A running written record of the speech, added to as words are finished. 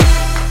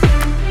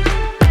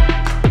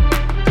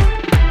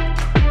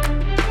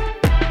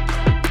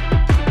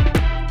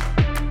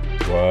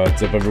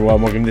up,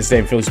 everyone? Welcome to this day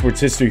in Philly sports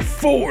history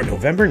for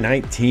November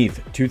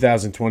 19th,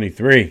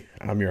 2023.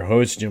 I'm your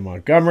host, Jim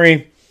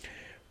Montgomery.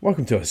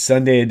 Welcome to a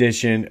Sunday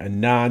edition, a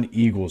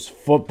non-Eagles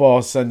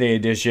football Sunday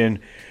edition.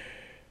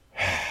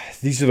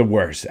 These are the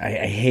worst.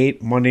 I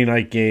hate Monday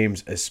night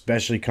games,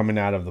 especially coming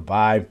out of the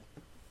bye.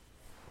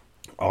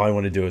 All I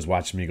want to do is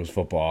watch some Eagles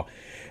football,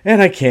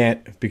 and I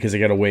can't because I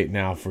got to wait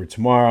now for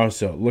tomorrow.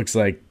 So it looks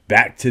like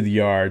back to the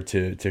yard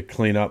to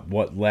clean up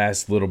what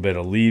last little bit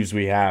of leaves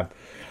we have.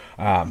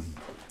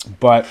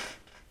 But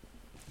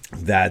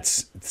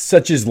that's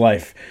such is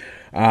life.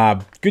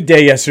 Good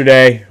day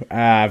yesterday.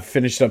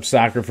 Finished up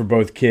soccer for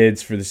both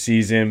kids for the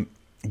season.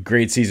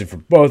 Great season for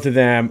both of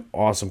them.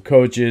 Awesome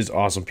coaches,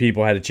 awesome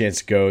people. Had a chance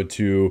to go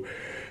to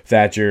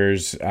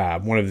Thatcher's,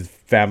 one of the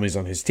families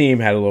on his team,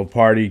 had a little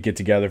party, get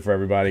together for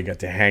everybody, got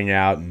to hang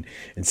out and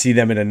see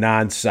them in a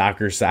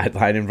non-soccer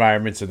sideline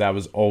environment, so that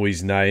was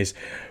always nice.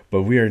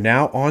 But we are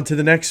now on to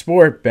the next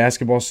sport.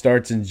 Basketball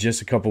starts in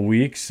just a couple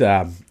weeks,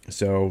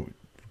 so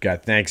we've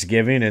got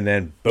Thanksgiving, and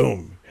then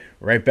boom,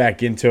 right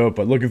back into it.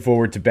 But looking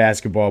forward to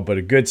basketball, but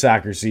a good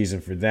soccer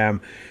season for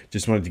them.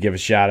 Just wanted to give a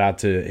shout out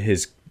to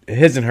his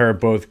and her,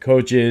 both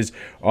coaches,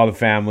 all the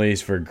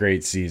families, for a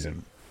great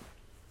season.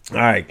 All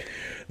right,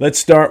 let's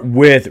start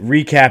with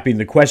recapping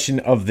the question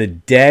of the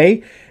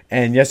day.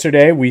 And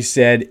yesterday we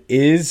said,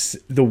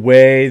 is the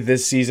way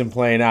this season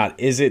playing out,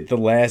 is it the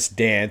last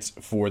dance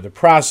for the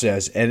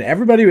process? And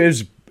everybody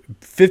was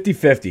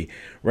 50-50,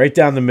 right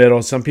down the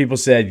middle. Some people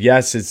said,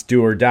 yes, it's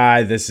do or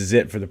die. This is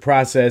it for the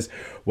process.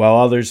 While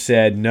others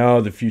said,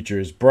 no, the future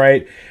is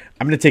bright.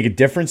 I'm going to take a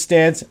different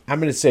stance. I'm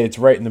going to say it's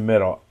right in the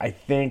middle. I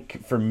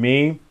think for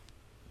me,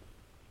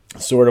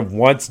 sort of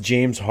once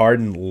James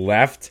Harden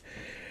left,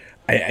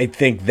 I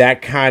think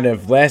that kind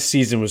of last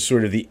season was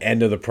sort of the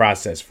end of the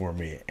process for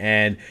me.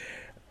 And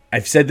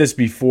I've said this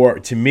before.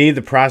 To me,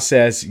 the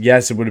process,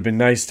 yes, it would have been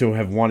nice to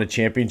have won a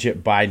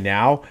championship by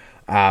now,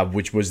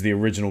 which was the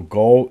original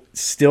goal.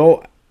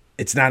 Still,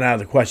 it's not out of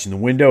the question. The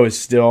window is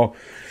still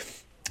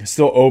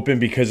open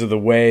because of the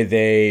way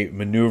they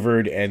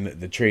maneuvered and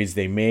the trades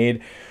they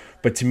made.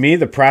 But to me,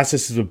 the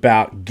process is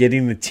about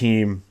getting the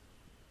team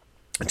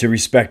to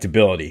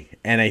respectability.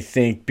 And I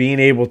think being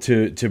able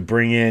to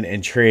bring in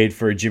and trade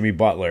for Jimmy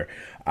Butler,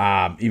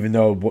 even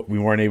though we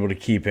weren't able to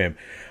keep him,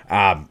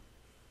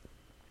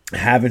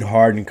 having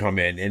Harden come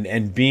in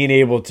and being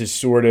able to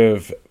sort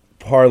of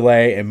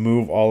parlay and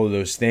move all of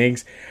those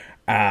things,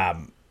 I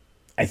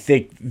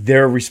think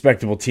they're a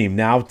respectable team.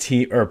 Now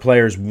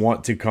players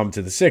want to come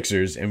to the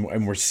Sixers,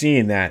 and we're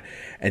seeing that.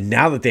 And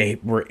now that they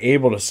were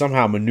able to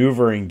somehow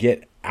maneuver and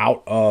get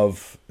out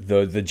of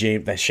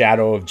the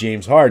shadow of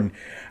James Harden,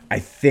 I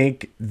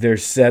think they're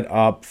set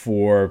up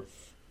for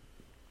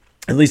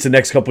at least the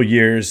next couple of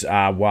years,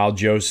 while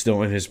Joe's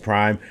still in his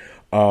prime,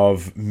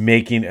 of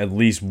making at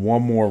least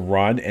one more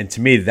run. And to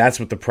me, that's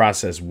what the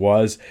process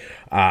was.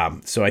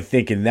 So I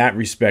think in that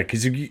respect,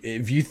 because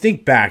if you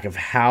think back of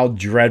how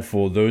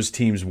dreadful those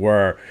teams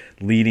were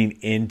leading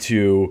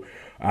into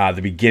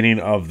the beginning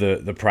of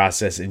the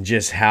process, and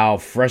just how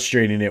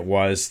frustrating it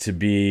was to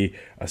be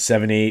a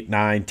 7, 8,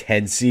 9,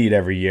 10 seed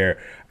every year,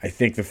 I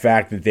think the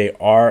fact that they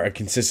are a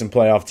consistent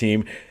playoff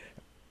team,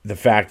 the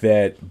fact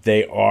that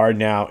they are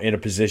now in a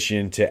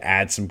position to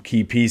add some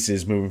key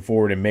pieces moving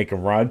forward and make a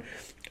run,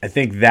 I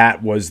think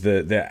that was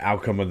the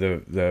outcome of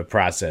the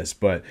process.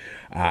 But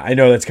I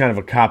know that's kind of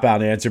a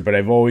cop-out answer, but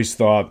I've always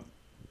thought,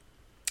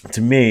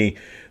 to me,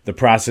 the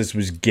process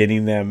was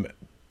getting them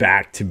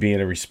back to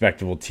being a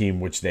respectable team,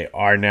 which they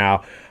are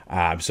now.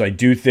 So I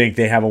do think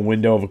they have a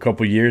window of a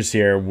couple years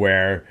here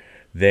where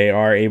they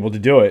are able to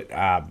do it.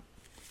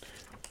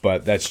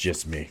 But that's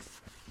just me.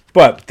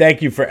 But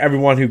thank you for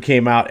everyone who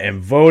came out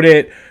and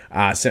voted,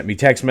 sent me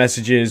text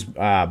messages,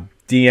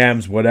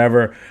 DMs,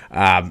 whatever.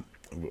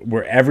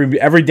 We're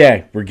every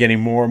day we're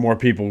getting more and more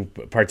people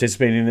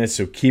participating in this,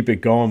 so keep it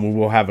going. We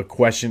will have a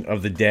question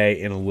of the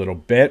day in a little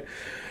bit.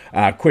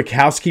 Quick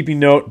housekeeping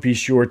note: be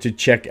sure to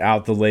check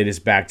out the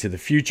latest Back to the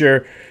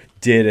Future.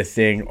 Did a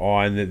thing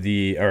on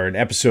an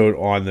episode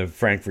on the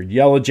Frankfurt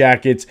Yellow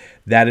Jackets.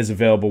 That is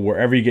available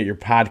wherever you get your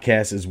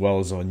podcasts, as well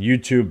as on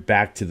YouTube.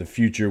 Back to the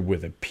Future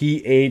with a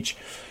PH.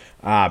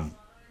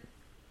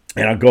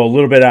 And I'll go a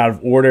little bit out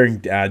of order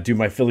and do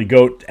my Philly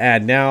Goat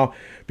ad now.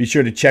 Be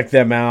sure to check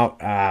them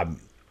out.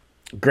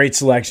 Great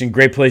selection,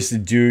 great place to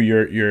do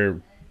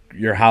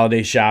your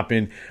holiday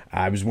shopping.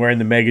 I was wearing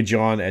the Mega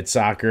John at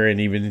soccer and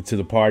even into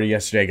the party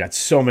yesterday. I got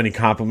so many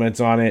compliments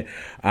on it.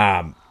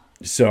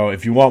 So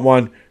if you want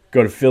one,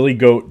 go to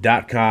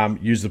phillygoat.com.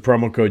 Use the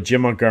promo code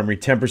Jim Montgomery,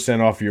 10%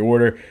 off your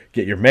order.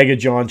 Get your Mega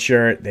John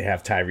shirt. They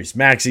have Tyrese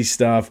Maxey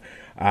stuff.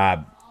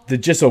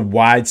 Just a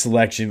wide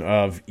selection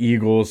of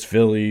Eagles,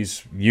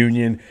 Phillies,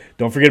 Union.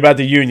 Don't forget about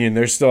the Union.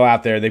 They're still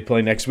out there. They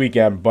play next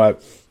weekend.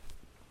 But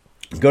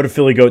go to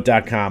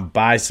phillygoat.com.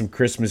 Buy some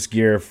Christmas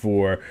gear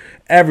for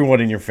everyone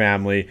in your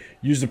family.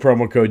 Use the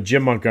promo code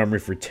Jim Montgomery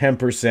for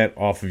 10%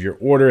 off of your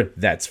order.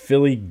 That's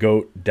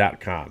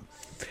phillygoat.com.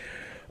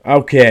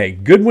 Okay,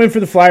 good win for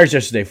the Flyers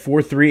yesterday.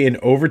 4-3 in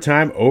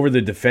overtime over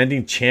the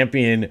defending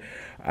champion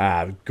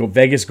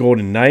Vegas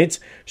Golden Knights.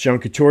 Sean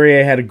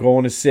Couturier had a goal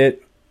and assist.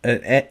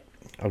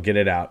 I'll get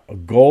it out. A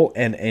goal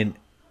and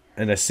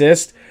an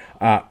assist.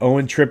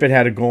 Owen Trippett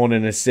had a goal and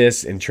an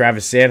assist, and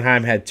Travis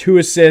Sanheim had 2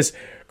 assists.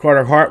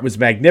 Carter Hart was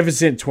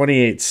magnificent,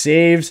 28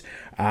 saves.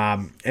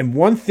 And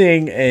one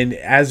thing, and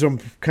as I'm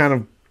kind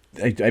of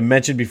I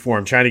mentioned before,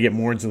 I'm trying to get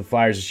more into the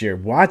Flyers this year.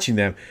 Watching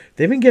them,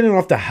 they've been getting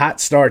off the hot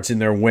starts in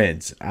their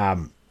wins.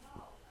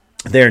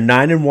 They're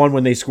 9-1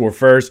 when they score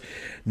first,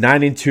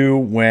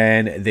 9-2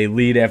 when they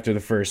lead after the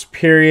first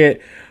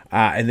period,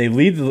 and they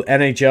lead the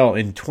NHL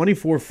in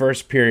 24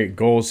 first period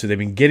goals. So they've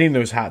been getting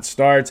those hot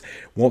starts.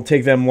 Won't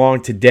take them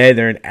long today.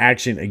 They're in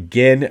action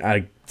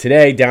again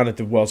today down at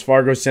the Wells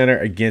Fargo Center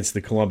against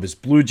the Columbus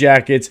Blue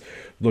Jackets,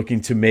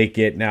 looking to make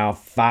it now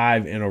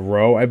 5 in a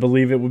row, I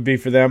believe it would be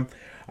for them.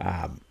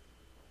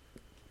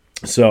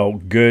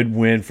 So good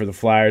win for the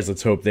Flyers.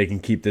 Let's hope they can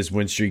keep this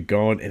win streak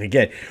going. And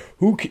again,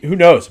 who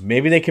knows?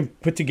 Maybe they can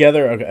put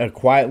together a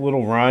quiet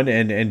little run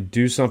and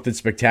do something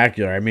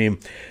spectacular. I mean,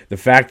 the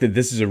fact that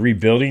this is a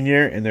rebuilding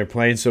year and they're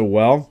playing so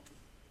well,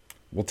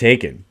 we'll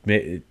take it.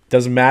 It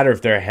doesn't matter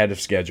if they're ahead of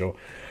schedule.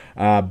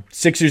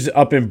 Sixers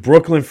up in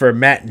Brooklyn for a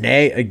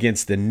matinee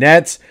against the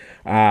Nets.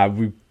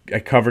 I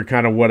covered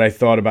kind of what I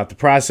thought about the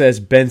process.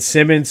 Ben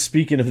Simmons,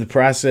 speaking of the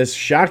process,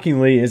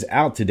 shockingly is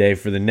out today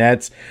for the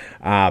Nets.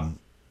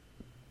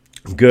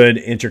 Good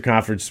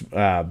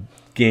interconference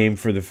game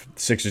for the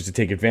Sixers to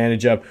take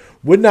advantage of.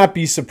 Would not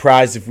be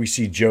surprised if we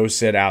see Joe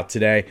sit out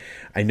today.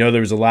 I know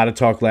there was a lot of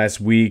talk last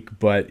week,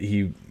 but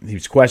he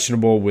was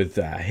questionable with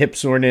hip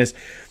soreness.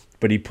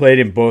 But he played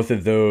in both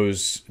of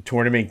those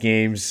tournament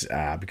games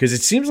because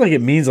it seems like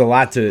it means a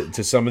lot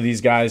to some of these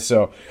guys.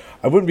 So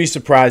I wouldn't be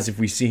surprised if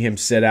we see him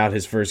sit out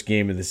his first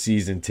game of the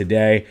season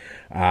today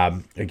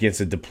against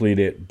a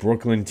depleted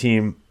Brooklyn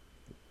team.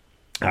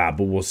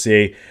 But we'll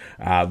see.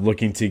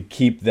 Looking to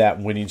keep that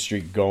winning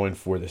streak going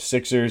for the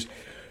Sixers.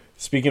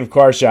 Speaking of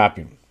car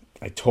shopping,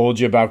 I told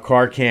you about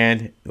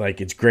CarCan.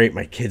 Like, it's great.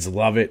 My kids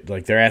love it.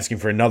 Like, they're asking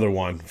for another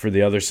one for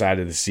the other side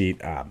of the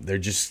seat.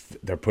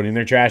 They're putting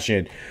their trash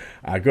in.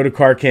 Go to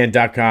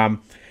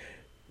carcan.com.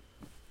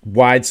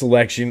 Wide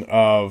selection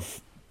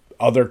of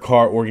other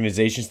car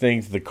organizations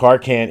things. The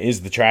CarCan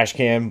is the trash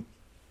can.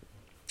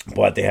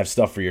 But they have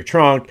stuff for your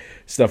trunk,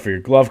 stuff for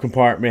your glove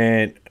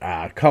compartment,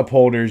 cup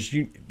holders,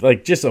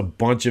 just a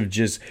bunch of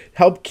just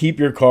help keep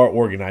your car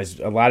organized.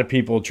 A lot of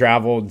people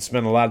travel and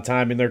spend a lot of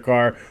time in their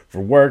car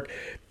for work.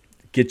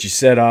 Get you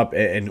set up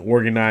and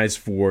organized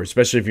for,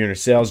 especially if you're in a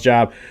sales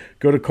job.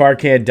 Go to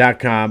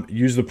carcan.com.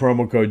 Use the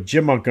promo code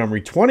Jim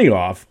Montgomery 20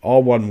 off,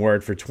 all one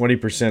word, for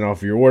 20%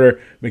 off your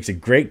order. Makes a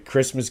great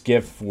Christmas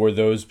gift for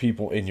those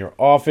people in your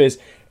office.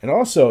 And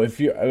also,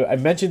 I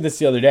mentioned this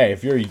the other day,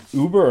 if you're a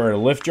Uber or a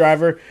Lyft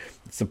driver,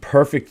 it's the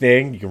perfect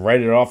thing. You can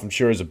write it off, I'm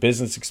sure, as a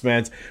business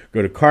expense.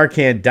 Go to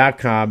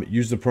carcan.com.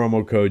 Use the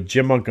promo code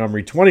Jim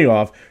Montgomery 20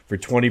 off for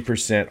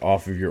 20%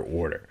 off of your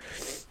order.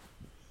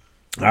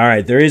 All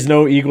right, there is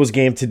no Eagles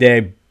game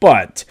today,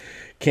 but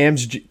Cam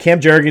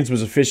Jurgens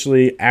was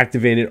officially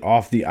activated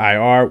off the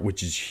IR,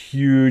 which is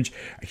huge.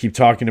 I keep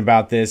talking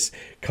about this.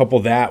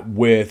 Couple that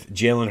with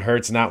Jalen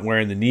Hurts not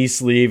wearing the knee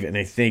sleeve, and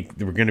I think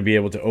we're going to be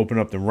able to open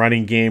up the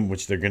running game,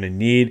 which they're going to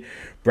need.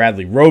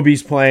 Bradley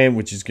Roby's playing,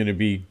 which is going to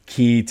be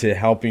key to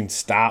helping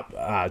stop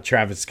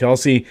Travis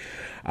Kelce.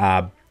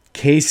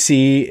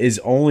 KC is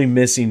only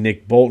missing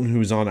Nick Bolton,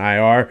 who's on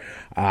IR.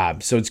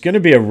 So it's going to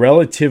be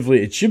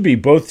it should be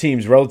both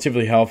teams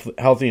relatively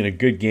healthy and a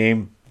good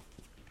game.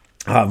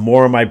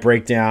 More on my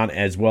breakdown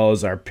as well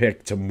as our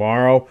pick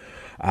tomorrow.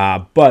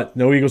 But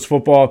no Eagles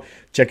football.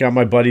 Check out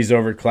my buddies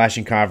over at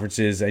Clashing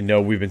Conferences. I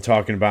know we've been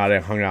talking about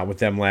it. Hung out with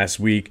them last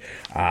week.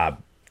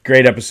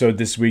 Great episode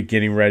this week,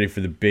 getting ready for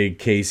the big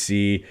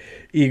KC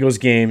Eagles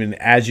game. And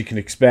as you can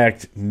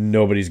expect,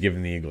 nobody's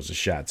giving the Eagles a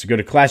shot. So go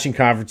to Clashing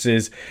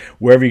Conferences,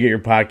 wherever you get your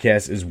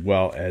podcasts, as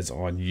well as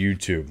on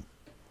YouTube.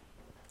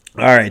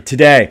 All right,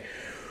 today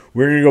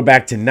we're going to go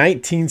back to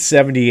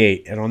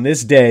 1978, and on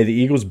this day, the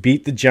Eagles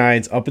beat the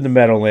Giants up in the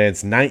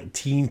Meadowlands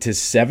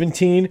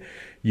 19-17.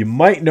 You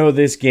might know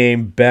this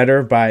game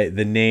better by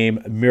the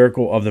name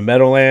Miracle of the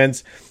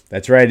Meadowlands.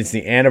 That's right, it's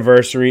the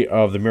anniversary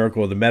of the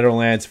Miracle of the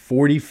Meadowlands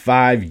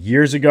 45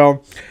 years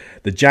ago.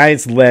 The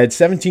Giants led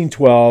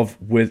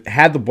 17-12,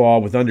 had the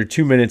ball with under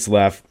 2 minutes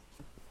left.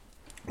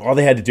 All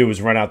they had to do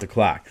was run out the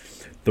clock.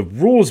 The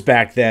rules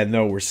back then,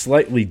 though, were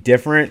slightly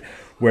different,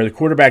 where the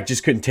quarterback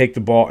just couldn't take the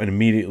ball and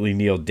immediately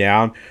kneel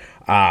down.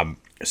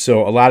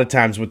 So a lot of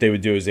times what they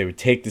would do is they would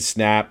take the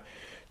snap,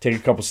 take a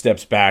couple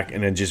steps back,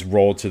 and then just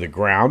roll to the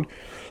ground.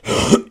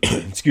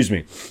 Excuse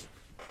me.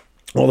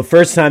 Well, the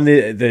first time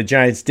the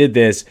Giants did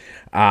this,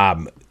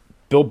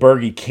 Bill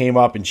Berge came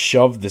up and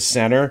shoved the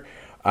center,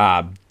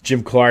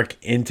 Jim Clark,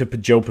 into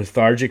Joe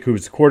Pathargic, who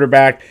was the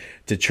quarterback,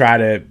 to try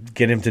to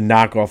get him to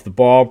knock off the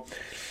ball.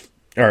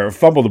 Or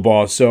fumble the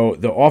ball. So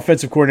the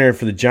offensive coordinator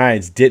for the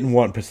Giants didn't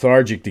want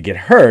Pathargic to get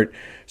hurt,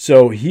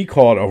 so he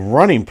called a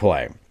running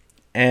play.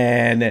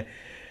 And it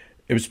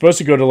was supposed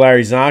to go to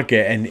Larry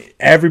Zonka, and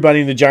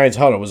everybody in the Giants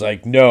huddle was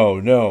like, no.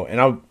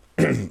 And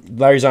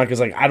Larry Zonka's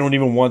like,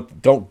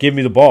 don't give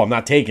me the ball. I'm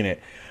not taking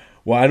it.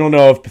 Well, I don't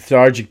know if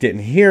Pethargic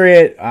didn't hear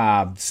it.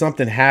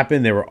 Something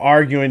happened. They were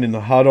arguing in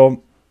the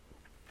huddle,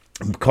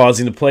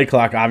 causing the play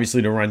clock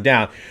obviously to run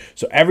down.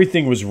 So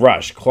everything was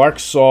rushed. Clark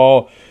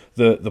saw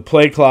the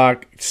play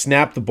clock,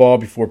 snapped the ball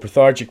before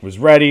Pethargic was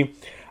ready.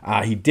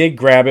 He did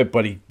grab it,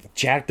 but he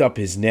jacked up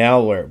his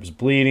nail where it was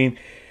bleeding.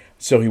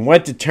 So he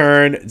went to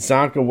turn.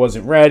 Zonka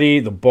wasn't ready.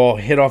 The ball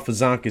hit off of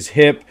Zonka's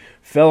hip,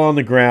 fell on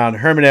the ground.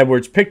 Herman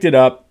Edwards picked it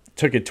up,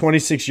 took it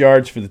 26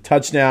 yards for the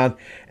touchdown,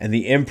 and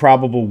the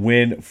improbable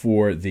win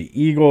for the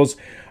Eagles.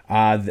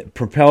 That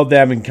propelled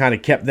them and kind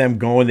of kept them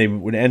going. They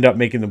would end up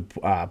making the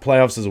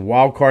playoffs as a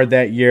wild card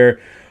that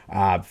year.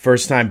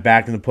 First time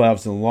back in the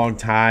playoffs in a long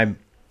time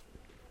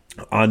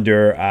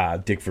under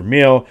Dick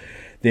Vermeil.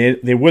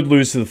 They would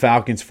lose to the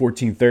Falcons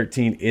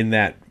 14-13 in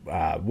that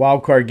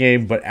wild card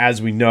game, but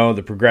as we know,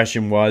 the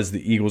progression was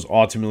the Eagles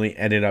ultimately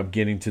ended up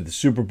getting to the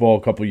Super Bowl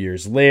a couple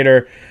years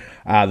later.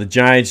 The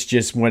Giants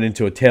just went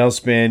into a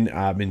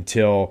tailspin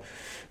until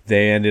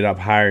they ended up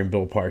hiring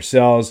Bill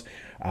Parcells.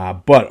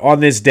 But on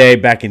this day,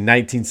 back in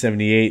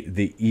 1978,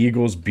 the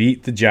Eagles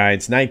beat the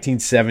Giants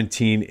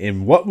 19-17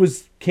 in what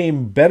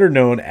became better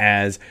known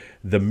as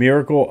the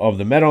Miracle of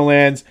the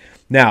Meadowlands.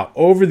 Now,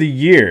 over the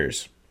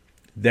years,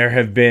 there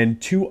have been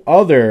two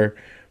other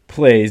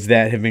plays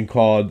that have been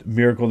called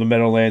Miracle of the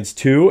Meadowlands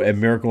 2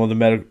 and Miracle of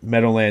the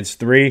Meadowlands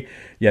 3.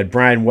 You had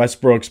Brian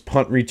Westbrook's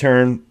punt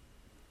return.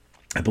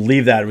 I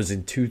believe that it was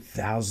in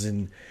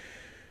 2000. It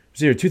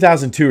was either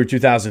 2002 or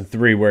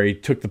 2003 where he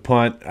took the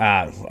punt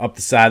up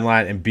the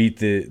sideline and beat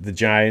the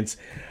Giants.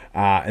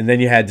 And then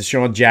you had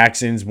Deshaun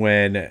Jackson's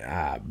when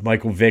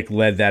Michael Vick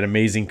led that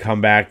amazing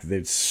comeback.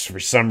 For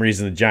some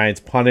reason, the Giants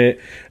punted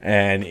it,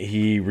 and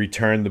he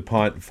returned the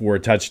punt for a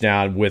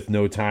touchdown with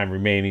no time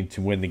remaining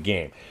to win the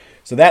game.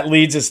 So that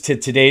leads us to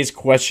today's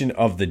question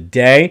of the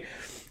day.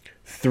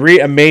 3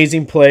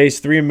 amazing plays,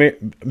 3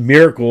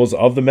 miracles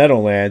of the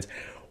Meadowlands.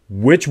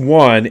 Which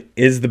one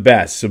is the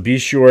best? So be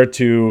sure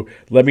to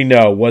let me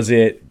know. Was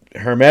it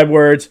Herm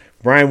Edwards,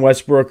 Brian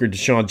Westbrook, or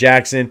Deshaun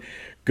Jackson?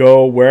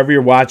 Go wherever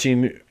you're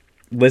watching,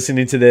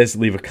 listening to this,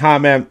 leave a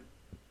comment.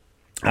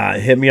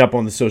 Hit me up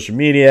on the social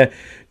media,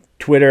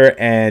 Twitter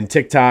and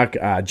TikTok,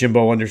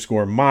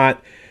 Jimbo_Mott.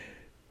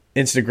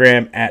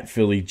 Instagram at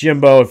Philly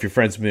Jimbo. If you're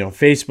friends with me on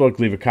Facebook,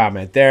 leave a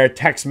comment there.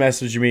 Text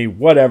message me,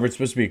 whatever. It's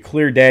supposed to be a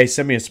clear day.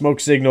 Send me a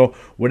smoke signal.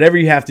 Whatever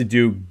you have to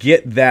do,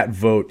 get that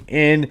vote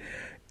in.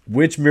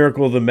 Which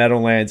Miracle of the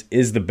Meadowlands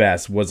is the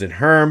best? Was it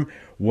Herm?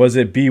 Was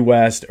it B.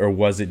 West? Or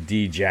was it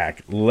D.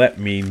 Jack? Let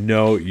me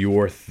know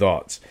your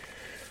thoughts.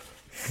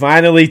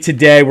 Finally,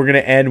 today, we're going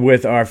to end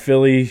with our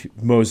Philly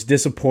most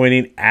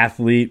disappointing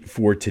athlete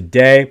for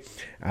today.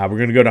 We're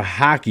going to go to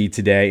hockey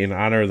today in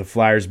honor of the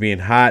Flyers being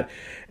hot.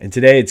 And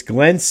today, it's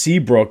Glenn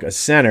Seabrook, a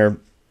center,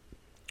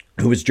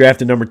 who was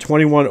drafted number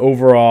 21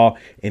 overall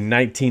in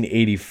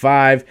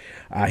 1985.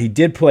 He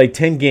did play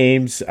 10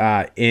 games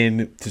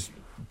to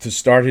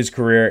start his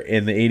career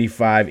in the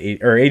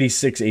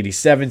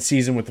 86-87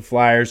 season with the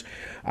Flyers.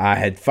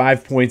 Had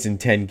 5 points in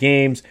 10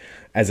 games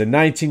as a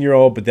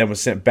 19-year-old, but then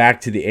was sent back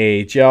to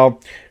the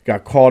AHL.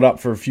 Got called up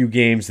for a few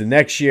games the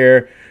next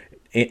year.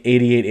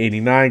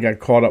 88-89, got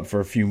called up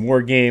for a few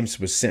more games,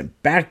 was sent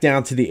back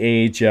down to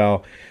the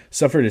AHL,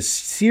 suffered a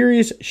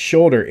serious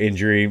shoulder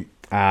injury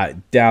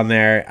down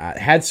there,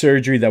 had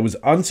surgery that was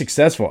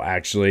unsuccessful,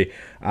 actually,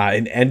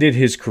 and ended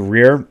his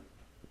career.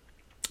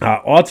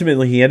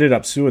 Ultimately, he ended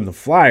up suing the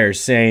Flyers,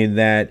 saying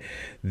that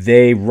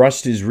they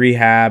rushed his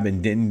rehab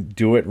and didn't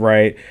do it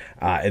right,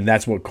 and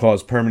that's what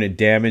caused permanent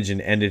damage and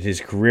ended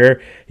his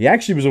career. He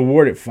actually was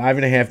awarded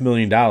 $5.5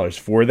 million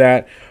for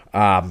that.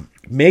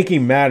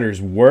 Making matters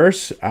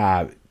worse,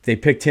 they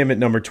picked him at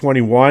number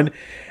 21.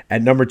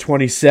 At number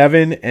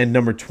 27 and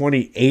number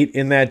 28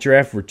 in that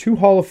draft were 2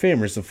 Hall of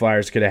Famers the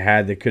Flyers could have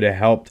had that could have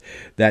helped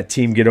that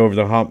team get over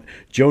the hump.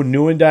 Joe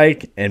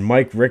Nieuwendyk and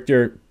Mike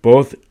Richter,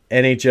 both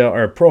NHL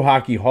or Pro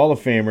Hockey Hall of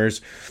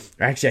Famers.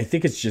 Actually, I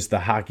think it's just the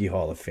Hockey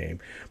Hall of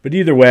Fame. But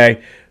either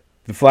way,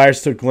 the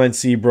Flyers took Glenn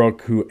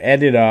Seabrook, who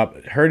ended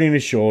up hurting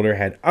his shoulder,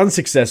 had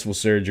unsuccessful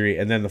surgery,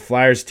 and then the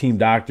Flyers team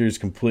doctors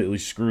completely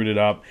screwed it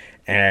up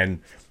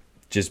and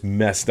just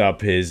messed up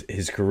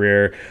his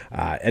career,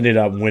 ended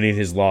up winning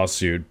his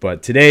lawsuit.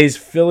 But today's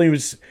Philly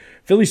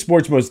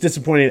sports most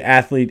disappointing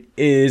athlete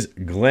is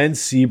Glenn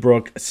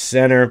Seabrook,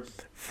 center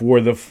for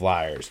the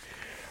Flyers.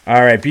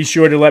 All right, be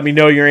sure to let me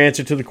know your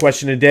answer to the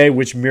question today.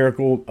 Which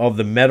Miracle of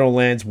the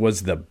Meadowlands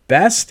was the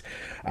best?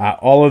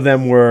 All of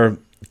them were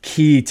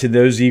key to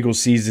those Eagles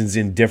seasons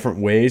in different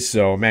ways,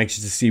 so I'm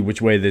anxious to see which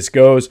way this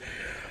goes.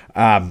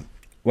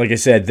 Like I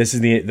said, this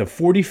is the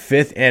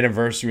 45th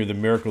anniversary of the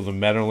Miracle of the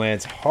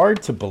Meadowlands.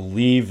 Hard to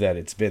believe that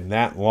it's been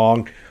that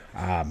long.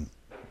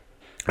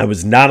 I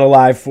was not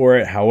alive for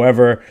it.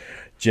 However,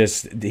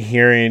 just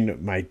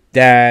hearing my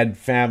dad,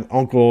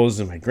 uncles,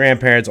 and my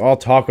grandparents all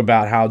talk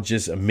about how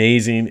just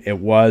amazing it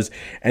was.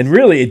 And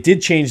really, it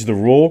did change the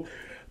rule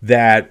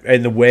that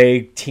and the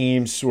way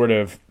teams sort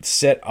of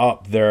set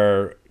up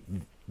their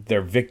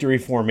victory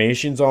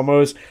formations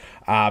almost.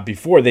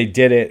 before they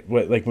did it,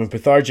 like when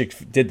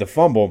Pitharchik did the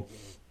fumble,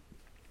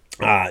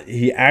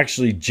 he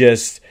actually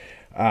just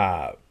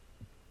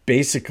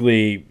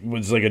basically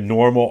was like a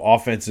normal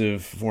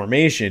offensive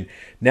formation.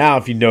 Now,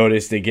 if you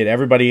notice, they get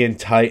everybody in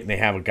tight and they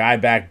have a guy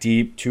back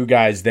deep, 2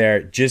 guys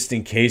there, just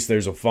in case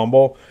there's a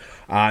fumble.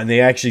 And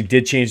they actually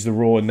did change the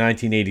rule in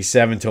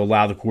 1987 to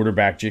allow the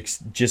quarterback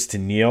just to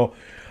kneel.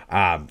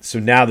 So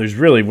now there's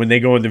really, when they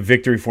go into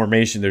victory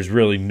formation, there's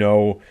really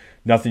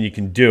nothing you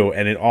can do.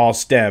 And it all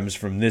stems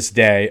from this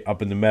day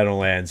up in the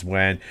Meadowlands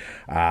when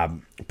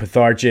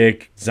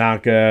Pitharchik,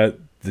 Zonka,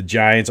 the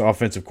Giants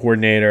offensive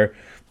coordinator,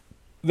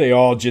 they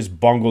all just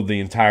bungled the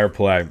entire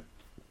play.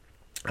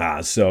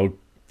 So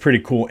pretty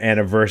cool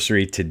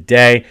anniversary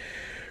today.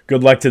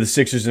 Good luck to the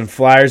Sixers and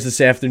Flyers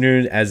this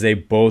afternoon as they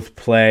both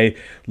play,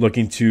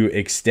 looking to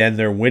extend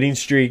their winning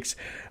streaks.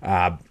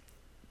 One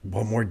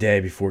more day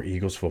before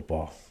Eagles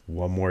football.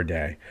 One more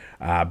day.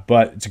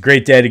 But it's a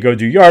great day to go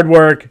do yard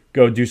work,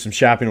 go do some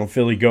shopping on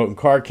Philly Goat and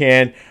Car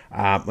Can.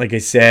 Like I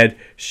said,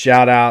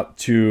 shout out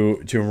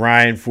to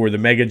Ryan for the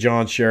Mega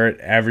John shirt.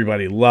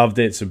 Everybody loved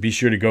it, so be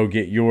sure to go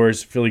get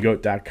yours,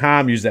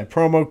 phillygoat.com. Use that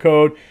promo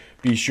code.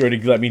 Be sure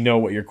to let me know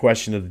what your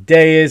question of the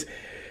day is.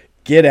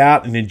 Get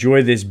out and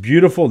enjoy this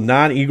beautiful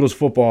non-Eagles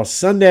football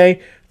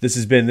Sunday. This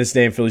has been This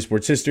Day in Philly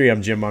Sports History.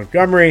 I'm Jim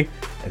Montgomery,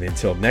 and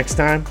until next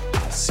time,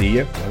 I'll see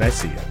you when I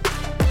see you.